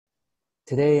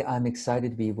Today, I'm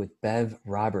excited to be with Bev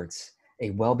Roberts,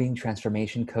 a well-being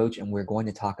transformation coach, and we're going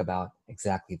to talk about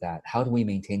exactly that. How do we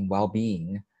maintain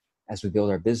well-being as we build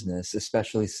our business,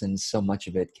 especially since so much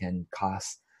of it can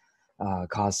cause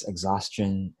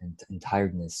exhaustion and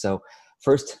tiredness. So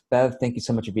first, Bev, thank you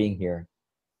so much for being here.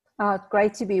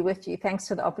 Great to be with you. Thanks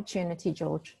for the opportunity,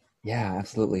 George. Yeah,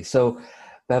 absolutely. So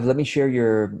Bev, let me share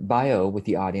your bio with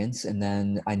the audience, and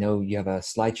then I know you have a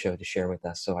slideshow to share with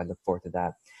us, so I look forward to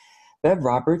that. Bev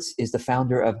Roberts is the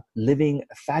founder of Living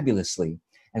Fabulously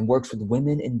and works with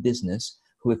women in business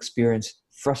who experience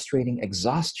frustrating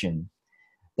exhaustion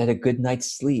that a good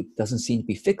night's sleep doesn't seem to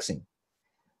be fixing.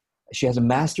 She has a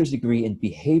master's degree in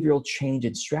behavioral change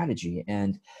and strategy,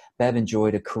 and Bev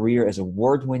enjoyed a career as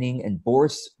award-winning and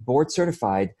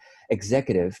board-certified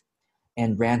executive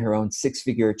and ran her own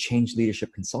six-figure change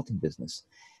leadership consulting business.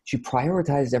 She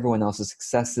prioritized everyone else's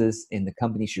successes in the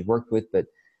company she worked with, but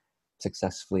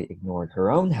successfully ignored her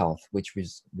own health, which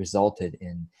resulted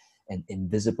in an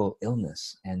invisible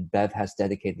illness. And Bev has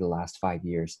dedicated the last 5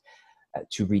 years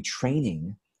to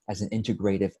retraining as an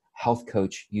integrative health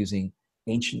coach using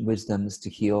ancient wisdoms to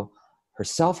heal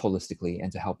herself holistically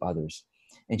and to help others.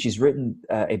 And she's written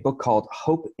a book called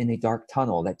Hope in a Dark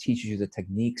Tunnel that teaches you the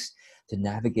techniques to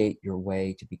navigate your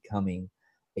way to becoming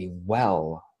a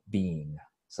well-being.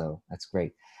 So that's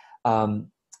great.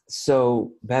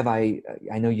 So Bev, I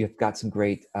know you've got some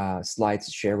great slides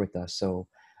to share with us. So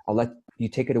I'll let you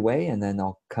take it away, and then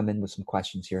I'll come in with some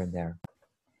questions here and there.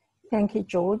 Thank you,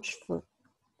 George.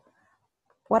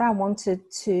 What I wanted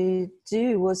to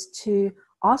do was to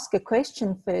ask a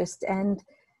question first. And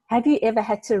have you ever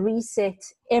had to reset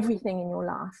everything in your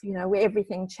life, where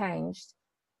everything changed?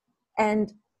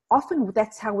 And often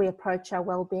that's how we approach our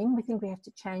well-being. We think we have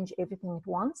to change everything at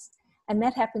once. And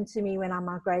that happened to me when I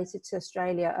migrated to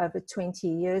Australia over 20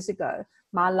 years ago.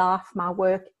 My life, my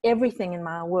work, everything in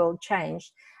my world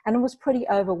changed. And it was pretty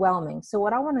overwhelming. So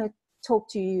what I want to talk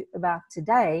to you about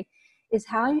today is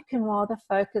how you can rather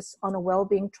focus on a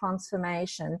well-being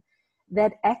transformation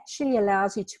that actually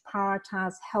allows you to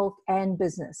prioritize health and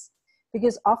business,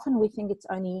 because often we think it's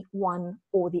only one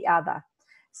or the other.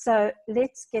 So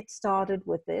let's get started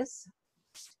with this.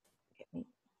 Get me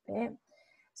there.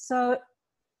 So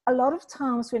a lot of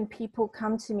times when people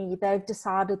come to me, they've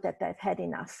decided that they've had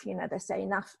enough. They say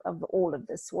enough of all of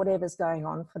this, whatever's going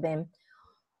on for them.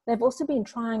 They've also been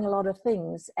trying a lot of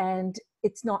things and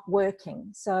it's not working.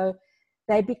 So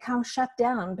they become shut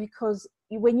down, because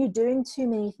when you're doing too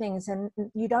many things and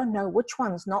you don't know which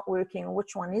one's not working or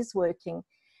which one is working,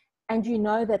 and you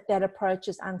know that that approach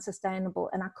is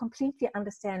unsustainable. And I completely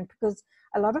understand, because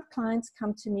a lot of clients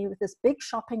come to me with this big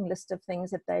shopping list of things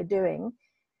that they're doing.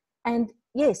 And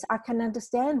yes, I can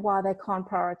understand why they can't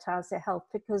prioritize their health,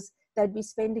 because they'd be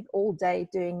spending all day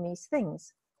doing these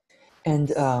things.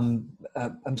 And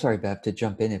I'm sorry, Bev, to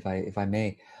jump in if I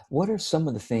may. What are some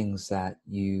of the things that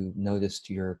you noticed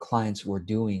your clients were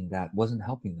doing that wasn't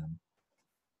helping them?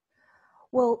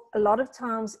 Well, a lot of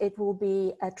times it will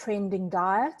be a trending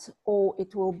diet, or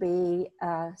it will be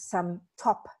some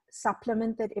top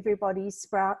supplement that everybody's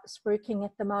spruiking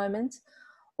at the moment,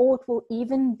 or it will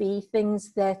even be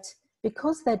things that,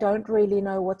 because they don't really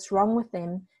know what's wrong with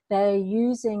them, they're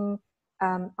using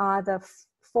either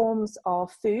forms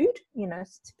of food,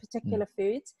 particular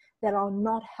foods that are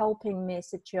not helping their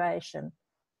situation.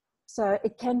 So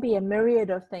it can be a myriad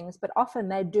of things, but often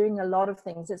they're doing a lot of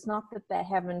things. It's not that they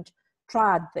haven't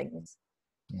tried things.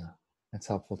 Yeah, that's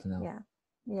helpful to know.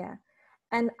 Yeah.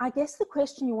 And I guess the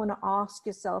question you want to ask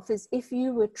yourself is, if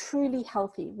you were truly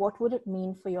healthy, what would it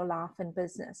mean for your life and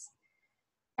business?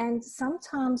 And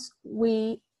sometimes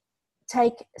we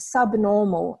take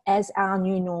subnormal as our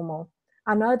new normal.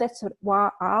 I know that's why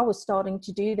I was starting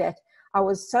to do that. I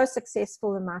was so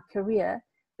successful in my career,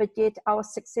 but yet I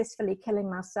was successfully killing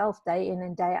myself day in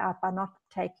and day out by not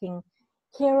taking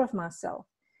care of myself.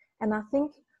 And I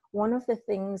think one of the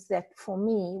things that for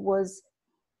me was,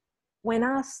 when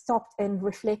I stopped and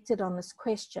reflected on this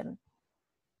question,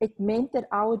 it meant that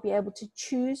I would be able to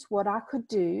choose what I could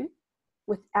do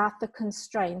without the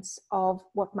constraints of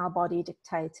what my body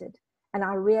dictated. And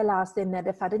I realized then that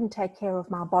if I didn't take care of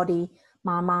my body,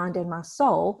 my mind, and my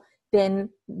soul, then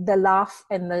the laugh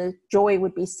and the joy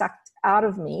would be sucked out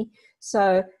of me.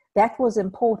 So that was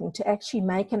important, to actually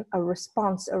make a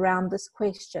response around this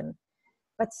question.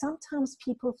 But sometimes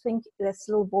people think this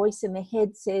little voice in their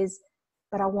head says,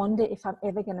 but I wonder if I'm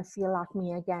ever going to feel like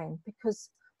me again. Because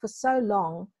for so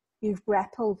long, you've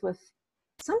grappled with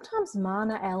sometimes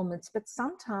minor ailments, but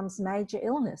sometimes major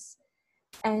illness.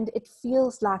 And it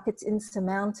feels like it's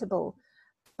insurmountable.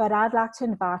 But I'd like to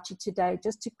invite you today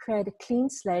just to create a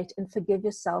clean slate and forgive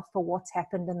yourself for what's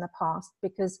happened in the past,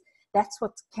 because that's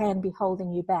what can be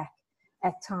holding you back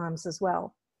at times as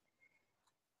well.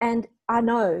 And I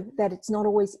know that it's not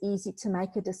always easy to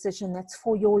make a decision that's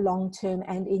for your long term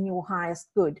and in your highest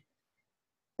good.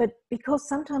 But because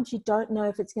sometimes you don't know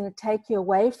if it's going to take you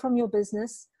away from your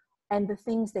business and the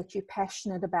things that you're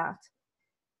passionate about,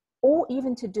 or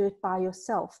even to do it by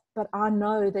yourself. But I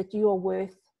know that you are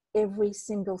worth every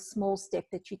single small step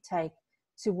that you take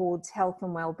towards health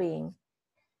and well-being.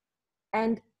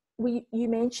 And you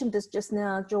mentioned this just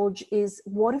now, George, is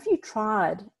what have you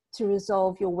tried to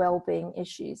resolve your well-being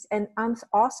issues? And I'm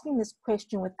asking this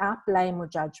question without blame or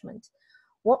judgment.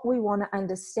 What we want to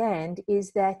understand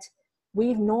is that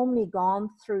we've normally gone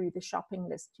through the shopping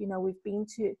list. You know, we've been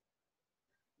to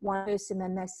one person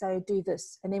and they say, do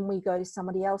this. And then we go to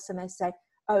somebody else and they say,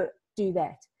 oh, do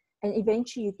that. And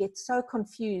eventually you get so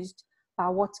confused by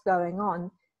what's going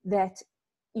on that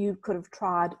you could have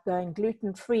tried going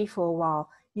gluten-free for a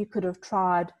while. You could have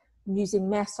tried using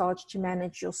massage to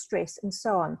manage your stress and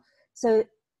so on. So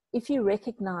if you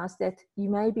recognize that you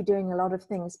may be doing a lot of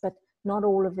things, but not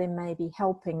all of them may be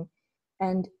helping,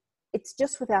 and it's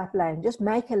just without blame, just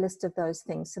make a list of those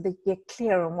things so that you get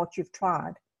clear on what you've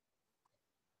tried.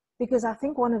 Because I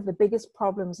think one of the biggest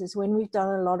problems is when we've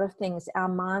done a lot of things, our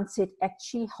mindset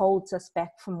actually holds us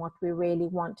back from what we really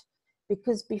want.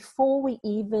 Because before we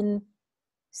even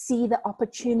see the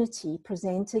opportunity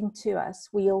presenting to us,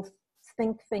 we'll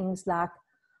think things like,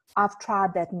 I've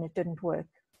tried that and it didn't work.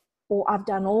 Or I've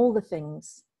done all the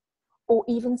things. Or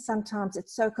even sometimes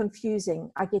it's so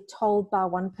confusing. I get told by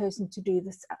one person to do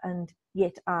this and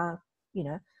yet,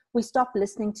 we stop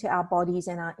listening to our bodies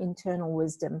and our internal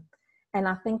wisdom. And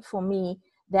I think for me,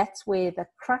 that's where the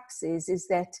crux is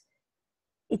that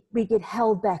we get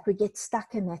held back, we get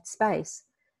stuck in that space.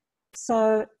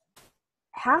 So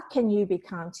how can you be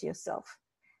kind to yourself?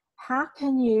 How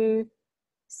can you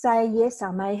say, yes,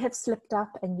 I may have slipped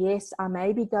up, and yes, I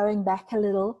may be going back a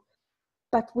little,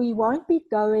 but we won't be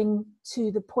going to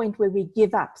the point where we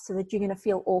give up so that you're going to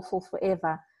feel awful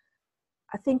forever.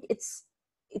 I think it's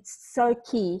so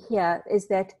key here is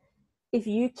that if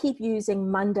you keep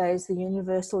using Monday as the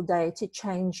universal day to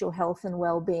change your health and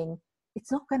well-being,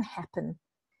 it's not going to happen.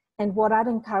 And what I'd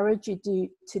encourage you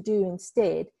to do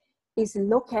instead is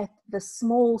look at the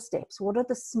small steps. What are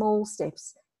the small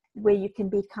steps where you can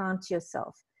be kind to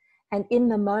yourself? And in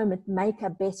the moment, make a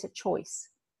better choice.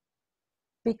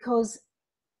 Because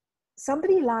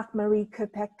somebody like Marie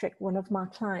Kirkpatrick, one of my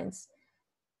clients,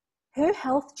 her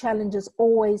health challenges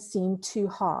always seemed too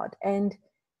hard. And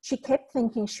she kept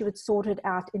thinking she would sort it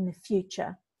out in the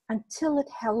future until it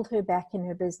held her back in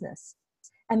her business.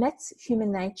 And that's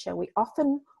human nature. We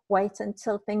often wait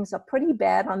until things are pretty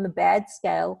bad on the bad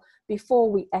scale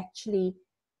before we actually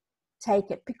take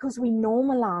it, because we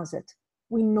normalize it.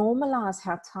 We normalize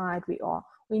how tired we are.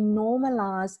 We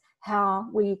normalize how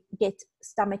we get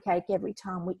stomachache every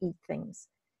time we eat things.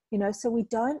 So we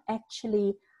don't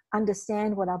actually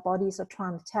understand what our bodies are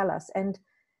trying to tell us. And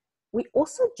we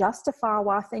also justify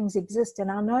why things exist.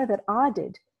 And I know that I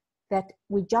did, that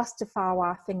we justify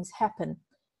why things happen.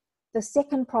 The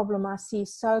second problem I see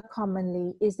so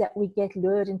commonly is that we get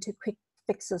lured into quick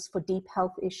fixes for deep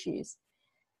health issues.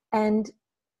 And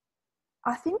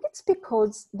I think it's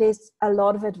because there's a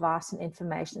lot of advice and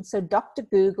information. So Dr.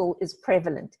 Google is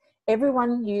prevalent.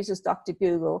 Everyone uses Dr.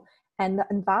 Google, and the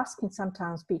advice can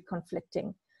sometimes be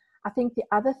conflicting. I think the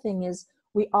other thing is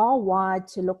we are wired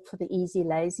to look for the easy,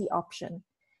 lazy option.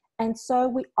 And so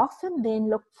we often then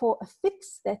look for a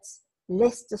fix that's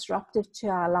less disruptive to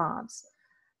our lives.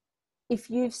 If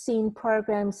you've seen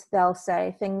programs, they'll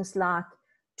say things like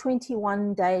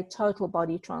 21-day total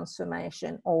body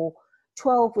transformation or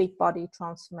 12-week body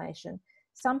transformation,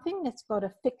 something that's got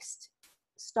a fixed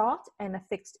start and a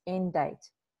fixed end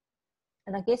date.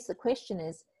 And I guess the question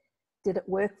is, did it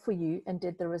work for you and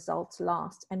did the results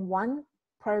last? And one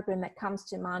program that comes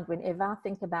to mind whenever I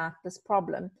think about this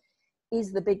problem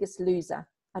is The Biggest Loser.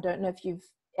 I don't know if you've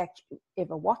actually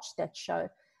ever watched that show,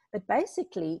 but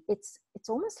basically it's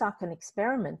almost like an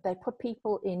experiment. They put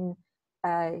people in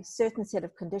a certain set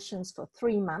of conditions for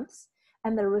 3 months,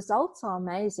 and the results are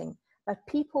amazing. But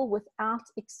people without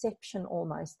exception,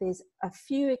 almost, there's a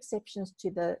few exceptions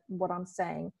to what I'm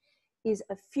saying, is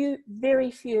very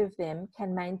few of them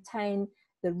can maintain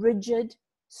the rigid,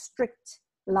 strict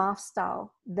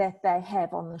lifestyle that they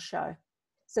have on the show.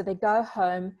 So they go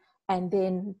home and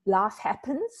then life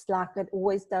happens like it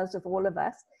always does with all of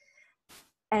us,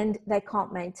 and they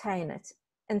can't maintain it.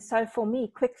 And so for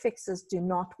me, quick fixes do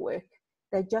not work.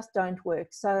 They just don't work.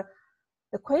 So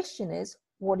the question is,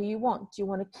 what do you want? Do you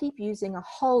want to keep using a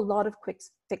whole lot of quick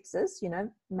fixes, you know,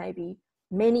 maybe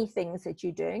many things that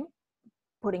you're doing,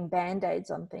 putting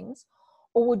band-aids on things?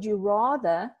 Or would you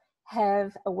rather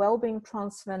have a well-being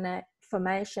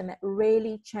transformation that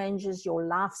really changes your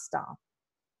lifestyle?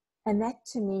 And that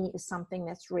to me is something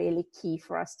that's really key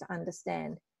for us to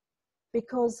understand,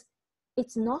 because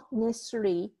it's not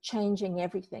necessarily changing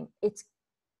everything. It's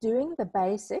doing the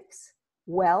basics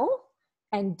well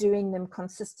and doing them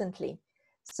consistently.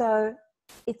 So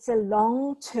it's a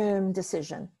long-term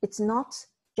decision. It's not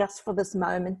just for this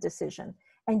moment decision.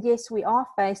 And yes, we are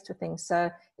faced with things.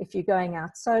 So if you're going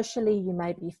out socially, you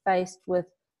may be faced with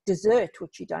dessert,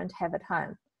 which you don't have at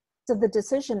home. So the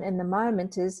decision in the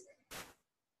moment is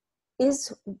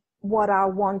what I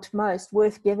want most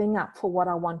worth giving up for what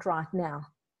I want right now?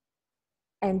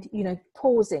 And, you know,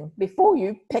 pausing before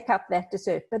you pick up that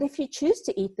dessert. But if you choose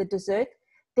to eat the dessert,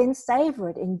 then savor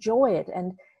it, enjoy it,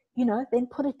 and, you know, then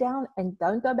put it down and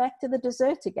don't go back to the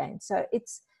dessert again. So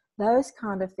it's those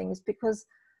kind of things, because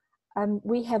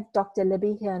we have Dr.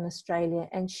 Libby here in Australia,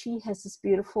 and she has this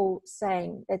beautiful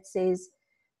saying that says,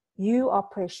 you are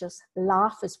precious,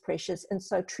 life is precious, and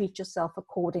so treat yourself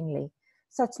accordingly.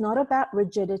 So it's not about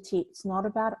rigidity. It's not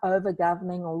about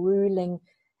over-governing or ruling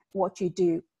what you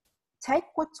do. Take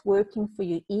what's working for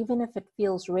you, even if it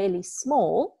feels really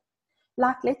small,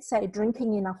 like let's say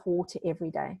drinking enough water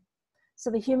every day. So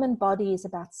the human body is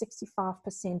about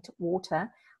 65%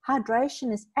 water.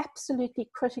 Hydration is absolutely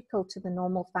critical to the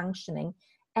normal functioning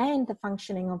and the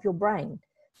functioning of your brain.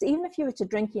 So even if you were to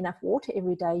drink enough water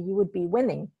every day, you would be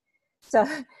winning. So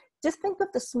just think of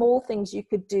the small things you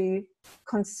could do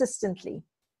consistently.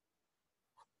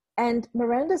 And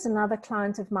Miranda's another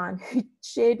client of mine who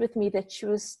shared with me that she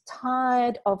was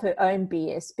tired of her own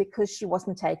BS because she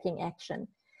wasn't taking action.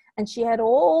 And she had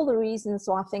all the reasons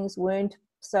why things weren't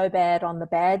so bad on the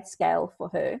bad scale for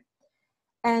her.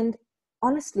 And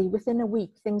honestly, within a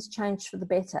week, things changed for the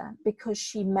better, because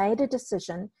she made a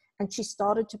decision and she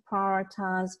started to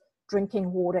prioritize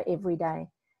drinking water every day.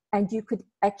 And you could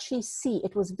actually see,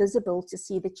 it was visible to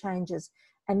see the changes.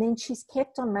 And then she's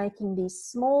kept on making these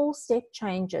small step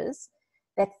changes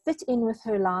that fit in with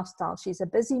her lifestyle. She's a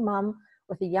busy mom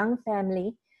with a young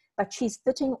family, but she's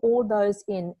fitting all those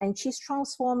in, and she's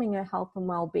transforming her health and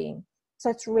well-being. So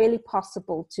it's really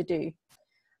possible to do.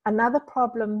 Another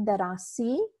problem that I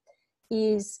see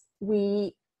is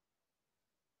we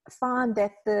find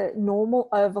that the normal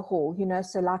overhaul, you know,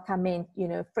 so like I meant, you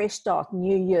know, fresh start,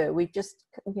 new year. We've just,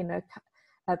 you know,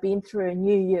 been through a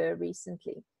new year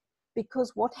recently.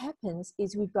 Because what happens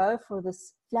is we go for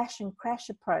this flash and crash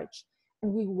approach,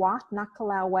 and we white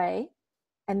knuckle our way,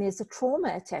 and there's a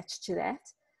trauma attached to that,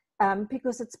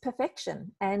 because it's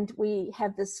perfection, and we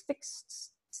have this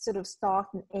fixed sort of start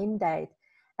and end date.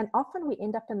 And often we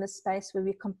end up in this space where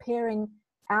we're comparing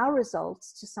our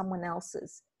results to someone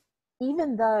else's,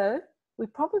 even though we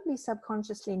probably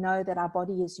subconsciously know that our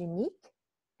body is unique,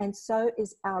 and so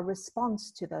is our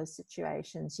response to those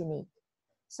situations unique.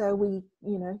 So we,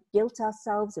 you know, guilt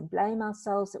ourselves and blame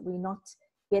ourselves that we're not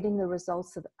getting the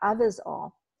results that others are.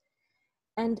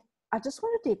 And I just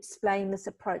wanted to explain this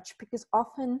approach, because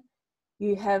often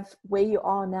you have where you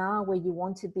are now, where you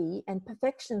want to be, and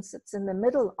perfection sits in the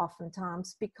middle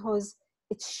oftentimes, because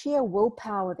it's sheer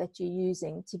willpower that you're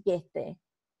using to get there.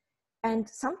 And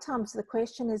sometimes the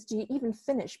question is, do you even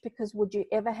finish? Because would you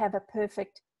ever have a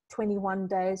perfect 21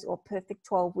 days or perfect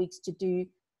 12 weeks to do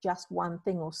just one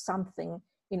thing or something,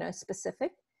 you know,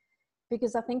 specific?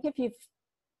 Because I think if you've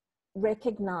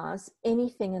recognized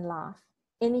anything in life,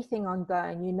 anything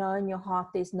ongoing, you know in your heart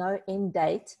there's no end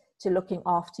date to looking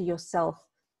after yourself,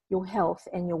 your health,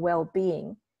 and your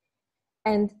well-being.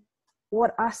 And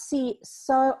what I see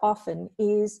so often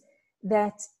is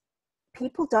that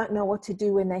people don't know what to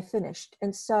do when they're finished.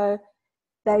 And so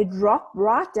they drop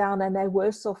right down, and they're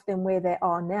worse off than where they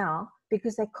are now,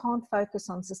 because they can't focus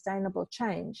on sustainable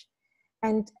change.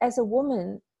 And as a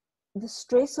woman, the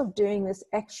stress of doing this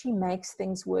actually makes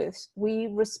things worse. We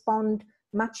respond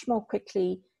much more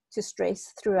quickly to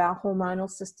stress through our hormonal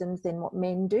systems than what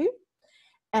men do.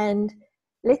 And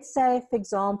let's say, for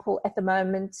example, at the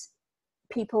moment,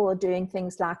 people are doing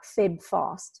things like Feb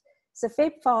fast. So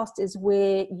Feb fast is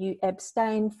where you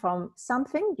abstain from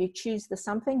something, you choose the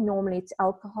something, normally it's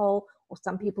alcohol, or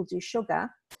some people do sugar,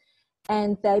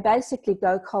 and they basically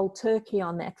go cold turkey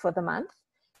on that for the month.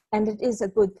 And it is a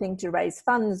good thing to raise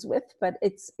funds with, but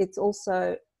it's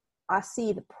also, I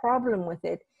see the problem with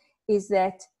it is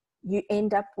that you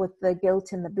end up with the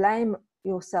guilt and the blame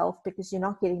yourself because you're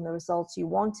not getting the results you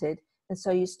wanted, and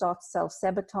so you start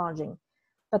self-sabotaging.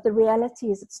 But the reality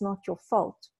is it's not your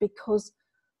fault, because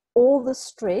all the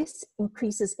stress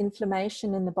increases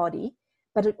inflammation in the body,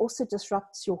 but it also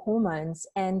disrupts your hormones.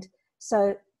 And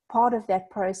so part of that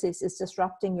process is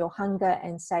disrupting your hunger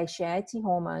and satiety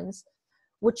hormones,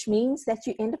 which means that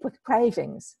you end up with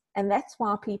cravings. And that's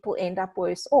why people end up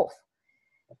worse off.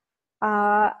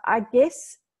 I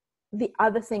guess the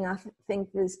other thing I think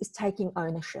is taking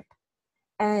ownership.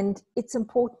 And it's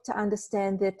important to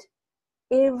understand that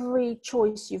every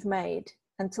choice you've made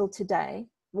until today,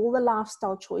 all the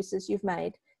lifestyle choices you've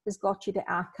made, has got you the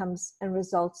outcomes and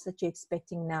results that you're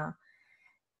expecting now.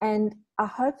 And I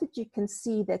hope that you can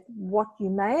see that what you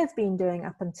may have been doing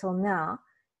up until now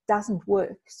doesn't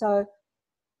work. So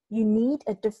you need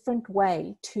a different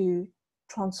way to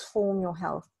transform your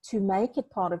health, to make it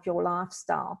part of your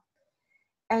lifestyle.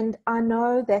 And I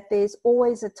know that there's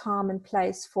always a time and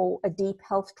place for a deep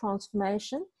health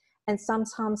transformation. And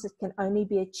sometimes it can only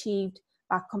be achieved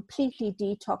by completely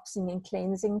detoxing and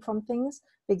cleansing from things.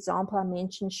 For example, I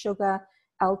mentioned sugar,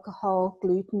 alcohol,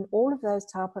 gluten, all of those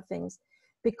type of things,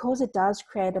 because it does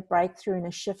create a breakthrough and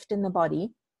a shift in the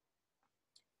body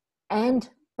and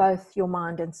both your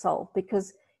mind and soul.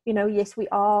 Because, you know, yes, we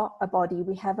are a body,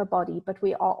 we have a body, but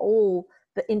we are all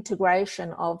the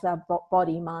integration of the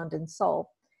body, mind, and soul.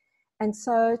 And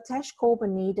so Tash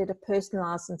Corbin needed a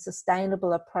personalized and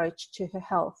sustainable approach to her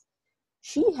health.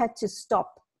 She had to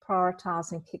stop,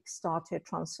 prioritize, and kickstart her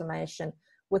transformation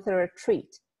with a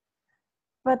retreat.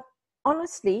 But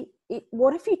honestly,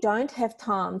 what if you don't have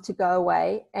time to go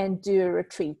away and do a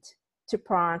retreat to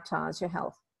prioritize your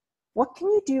health? What can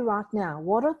you do right now?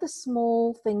 What are the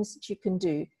small things that you can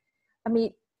do? I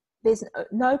mean, there's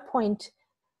no point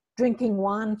drinking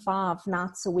wine 5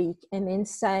 nights a week and then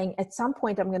saying at some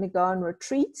point I'm going to go on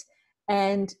retreat,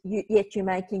 and yet you're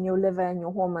making your liver and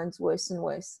your hormones worse and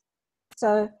worse.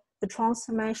 So the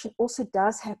transformation also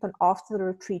does happen after the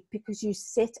retreat, because you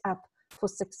set up for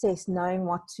success knowing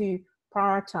what to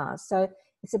prioritize. So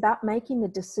it's about making the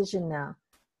decision now.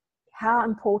 How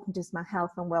important is my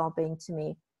health and well-being to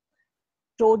me?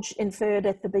 George inferred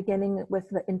at the beginning with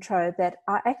the intro that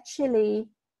I actually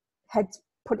had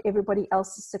put everybody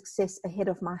else's success ahead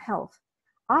of my health.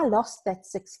 I lost that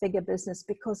 6-figure business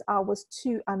because I was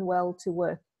too unwell to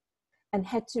work and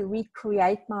had to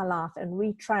recreate my life and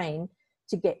retrain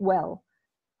to get well.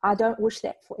 I don't wish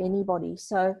that for anybody.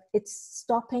 So it's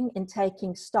stopping and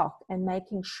taking stock and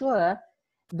making sure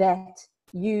that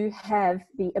you have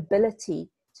the ability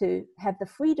to have the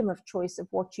freedom of choice of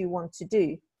what you want to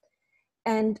do.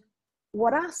 And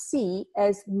what I see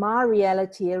as my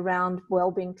reality around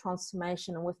wellbeing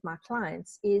transformation and with my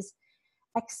clients is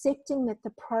accepting that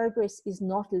the progress is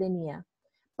not linear,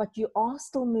 but you are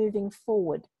still moving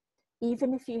forward.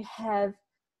 Even if you have,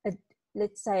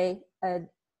 let's say,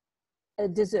 a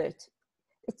dessert,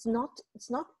 it's not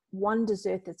one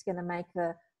dessert that's going to make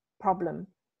the problem.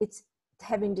 It's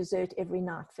having dessert every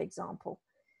night, for example.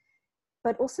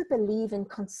 But also believe in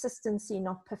consistency,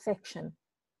 not perfection.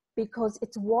 Because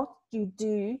it's what you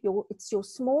do, it's your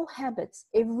small habits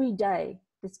every day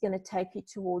that's going to take you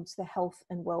towards the health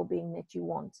and well-being that you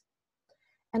want.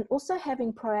 And also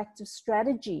having proactive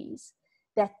strategies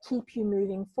that keep you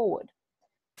moving forward.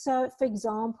 So, for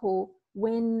example,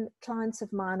 when clients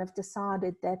of mine have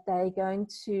decided that they're going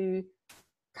to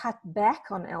cut back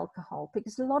on alcohol,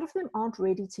 because a lot of them aren't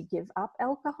ready to give up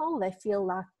alcohol. They feel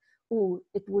like, oh,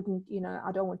 it wouldn't,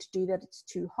 I don't want to do that, it's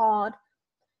too hard.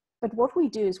 But what we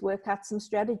do is work out some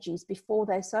strategies before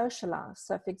they socialize.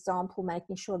 So, for example,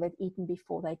 making sure they've eaten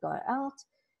before they go out,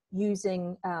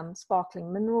 using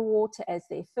sparkling mineral water as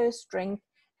their first drink,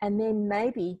 and then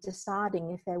maybe deciding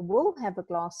if they will have a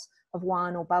glass of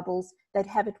wine or bubbles, they'd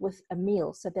have it with a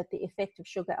meal so that the effect of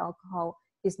sugar alcohol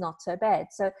is not so bad.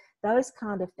 So those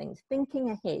kind of things,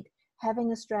 thinking ahead,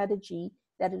 having a strategy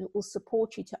that it will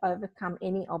support you to overcome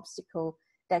any obstacle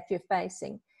that you're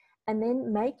facing. And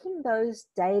then making those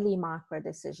daily micro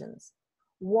decisions.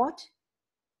 What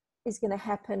is going to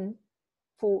happen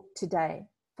for today,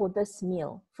 for this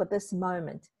meal, for this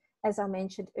moment? As I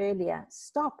mentioned earlier,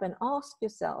 stop and ask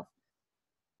yourself,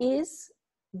 is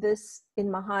this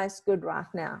in my highest good right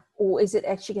now? Or is it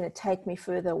actually going to take me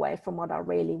further away from what I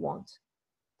really want?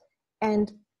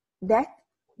 And that,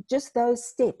 just those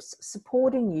steps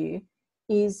supporting you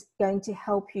is going to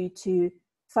help you to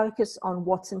focus on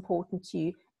what's important to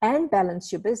you and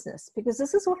balance your business, because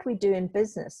this is what we do in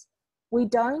business. We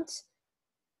don't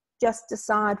just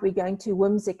decide we're going to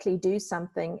whimsically do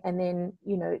something and then,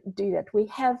 do that. We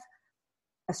have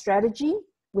a strategy,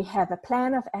 we have a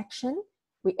plan of action,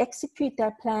 we execute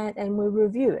that plan and we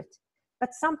review it.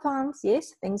 But sometimes,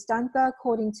 yes, things don't go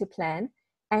according to plan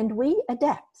and we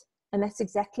adapt. And that's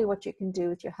exactly what you can do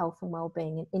with your health and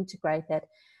well-being and integrate that.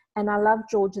 And I love,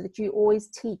 Georgia, that you always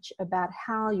teach about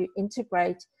how you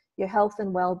integrate your health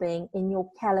and well-being in your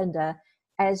calendar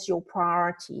as your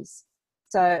priorities.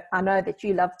 So I know that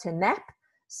you love to nap.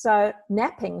 So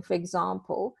napping, for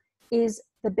example, is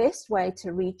the best way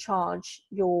to recharge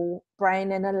your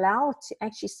brain and allow it to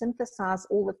actually synthesize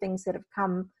all the things that have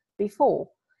come before.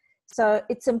 So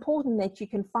it's important that you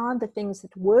can find the things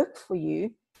that work for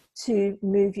you to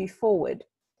move you forward.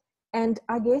 And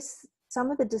I guess some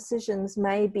of the decisions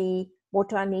may be, what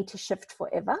do I need to shift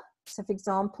forever? So for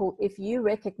example, if you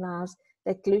recognize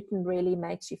that gluten really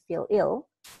makes you feel ill,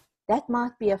 that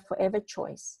might be a forever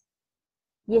choice.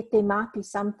 Yet there might be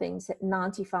some things that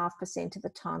 95% of the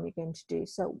time you're going to do.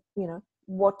 So, you know,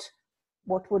 what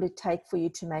would it take for you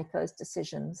to make those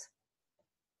decisions?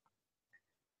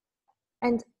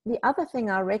 And the other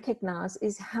thing I recognize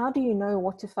is, how do you know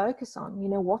what to focus on? You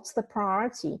know, what's the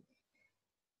priority?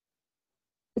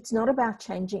 It's not about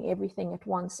changing everything at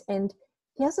once. And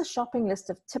here's a shopping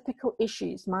list of typical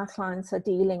issues my clients are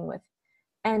dealing with.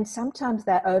 And sometimes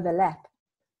they overlap.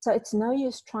 So it's no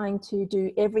use trying to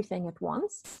do everything at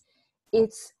once.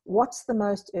 It's what's the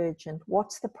most urgent?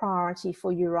 What's the priority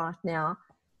for you right now?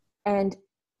 And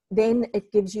then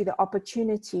it gives you the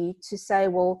opportunity to say,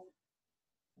 well,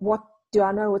 what do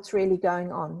I know what's really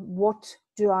going on? What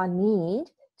do I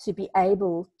need to be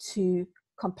able to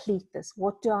complete this?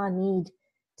 What do I need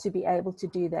to be able to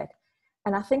do that?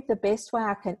 And I think the best way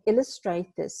I can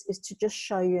illustrate this is to just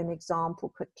show you an example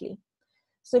quickly.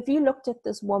 So if you looked at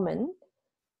this woman,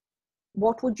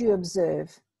 what would you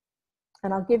observe?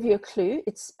 And I'll give you a clue.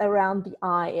 It's around the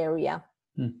eye area.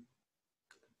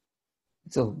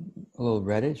 It's a little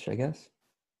reddish, I guess.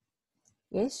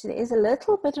 Yes, there is a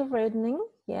little bit of reddening.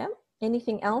 Yeah.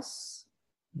 Anything else?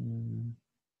 I'm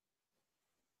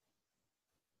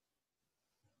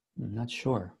not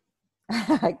sure.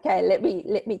 Okay, let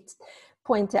me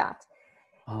point out.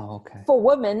 Oh, okay. For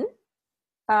women,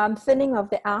 thinning of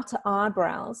the outer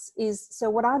eyebrows is, so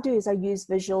what I do is I use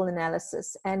visual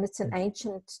analysis, and it's an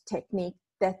ancient technique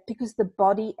that, because the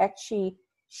body actually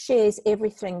shares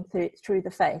everything through the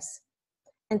face.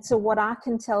 And so what I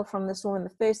can tell from this woman, the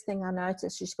first thing I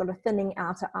notice, she's got a thinning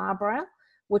outer eyebrow,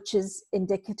 which is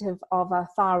indicative of a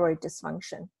thyroid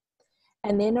dysfunction.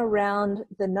 And then around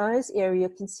the nose area, you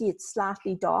can see it's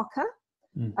slightly darker,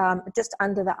 just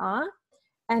under the eye,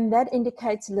 and that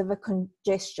indicates liver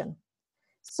congestion.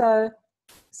 So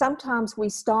sometimes we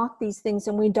start these things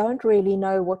and we don't really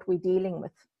know what we're dealing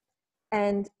with.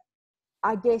 And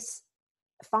I guess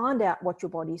find out what your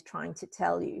body's trying to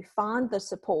tell you. Find the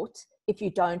support if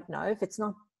you don't know, if it's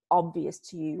not obvious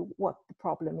to you what the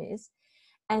problem is,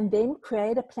 and then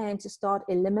create a plan to start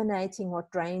eliminating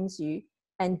what drains you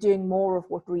and doing more of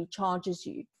what recharges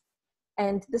you.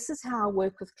 And this is how I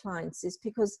work with clients, is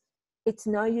because it's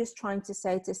no use trying to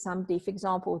say to somebody, for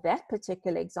example, that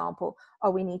particular example,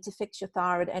 oh, we need to fix your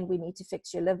thyroid and we need to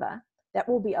fix your liver. That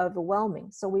will be overwhelming.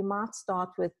 So we might start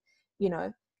with, you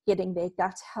know, getting their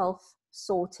gut health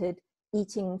sorted,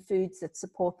 eating foods that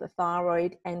support the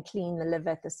thyroid and clean the liver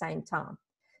at the same time.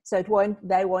 So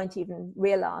they won't even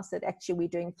realize that actually we're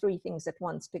doing three things at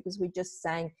once, because we're just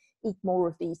saying, eat more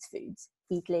of these foods,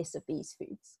 eat less of these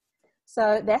foods.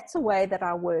 So that's a way that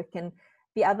I work. And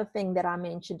the other thing that I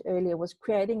mentioned earlier was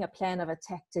creating a plan of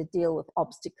attack to deal with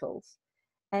obstacles.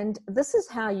 And this is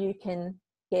how you can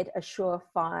get a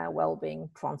surefire well-being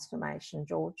transformation,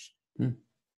 George.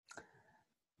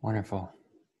 Wonderful.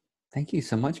 Thank you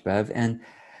so much, Bev. And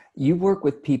you work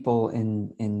with people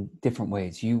in different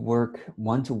ways. You work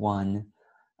one-to-one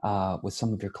with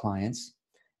some of your clients.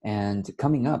 And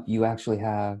coming up, you actually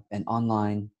have an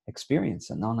online experience,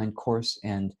 an online course,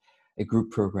 and a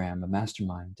group program, a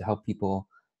mastermind, to help people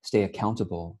stay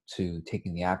accountable to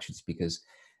taking the actions. Because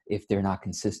if they're not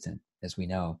consistent, as we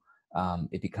know,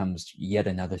 it becomes yet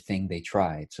another thing they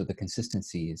tried. So the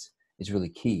consistency is really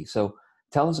key. So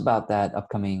tell us about that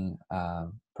upcoming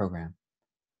program.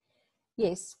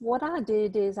 Yes, what I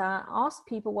did is I asked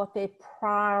people what their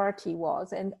priority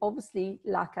was. And obviously,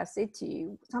 like I said to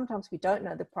you, sometimes we don't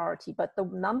know the priority, but the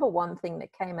number one thing that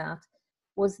came out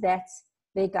was that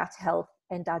their gut health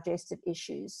and digestive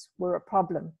issues were a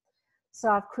problem. So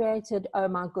I've created Oh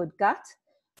My Good Gut,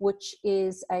 which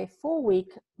is a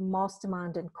 4-week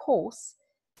mastermind and course,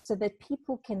 so that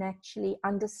people can actually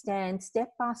understand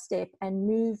step by step and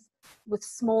move with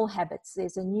small habits.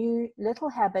 There's a new little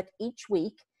habit each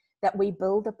week that we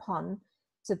build upon,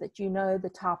 so that you know the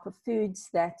type of foods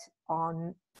that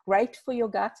are great for your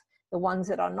gut, the ones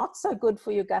that are not so good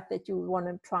for your gut that you want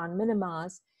to try and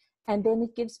minimize. And then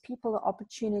it gives people the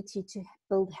opportunity to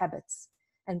build habits.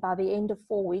 And by the end of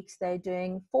 4 weeks, they're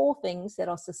doing 4 things that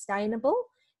are sustainable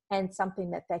and something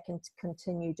that they can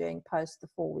continue doing post the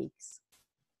 4 weeks.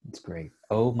 That's great.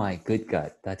 Oh My Good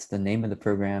Gut. That's the name of the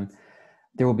program.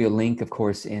 There will be a link, of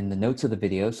course, in the notes of the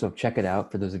video, so check it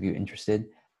out for those of you interested.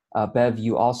 Bev,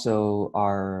 you also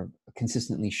are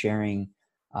consistently sharing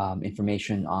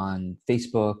information on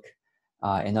Facebook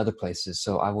and other places,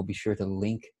 so I will be sure to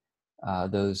link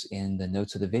those in the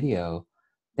notes of the video.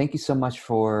 Thank you so much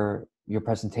for your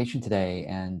presentation today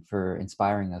and for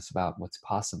inspiring us about what's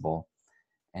possible.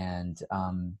 And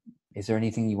is there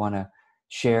anything you want to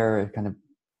share, kind of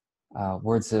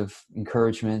words of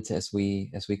encouragement as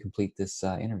we complete this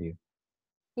interview?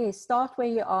 Yes, start where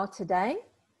you are today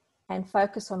and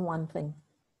focus on one thing.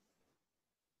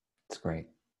 That's great.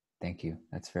 Thank you.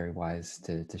 That's very wise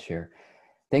to share.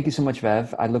 Thank you so much,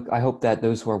 Bev. I hope that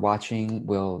those who are watching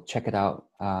will check it out,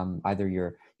 either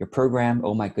your program,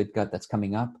 Oh My Good Gut, that's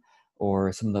coming up,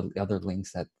 or some of the other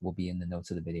links that will be in the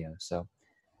notes of the video. So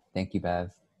thank you,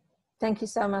 Bev. Thank you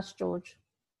so much, George.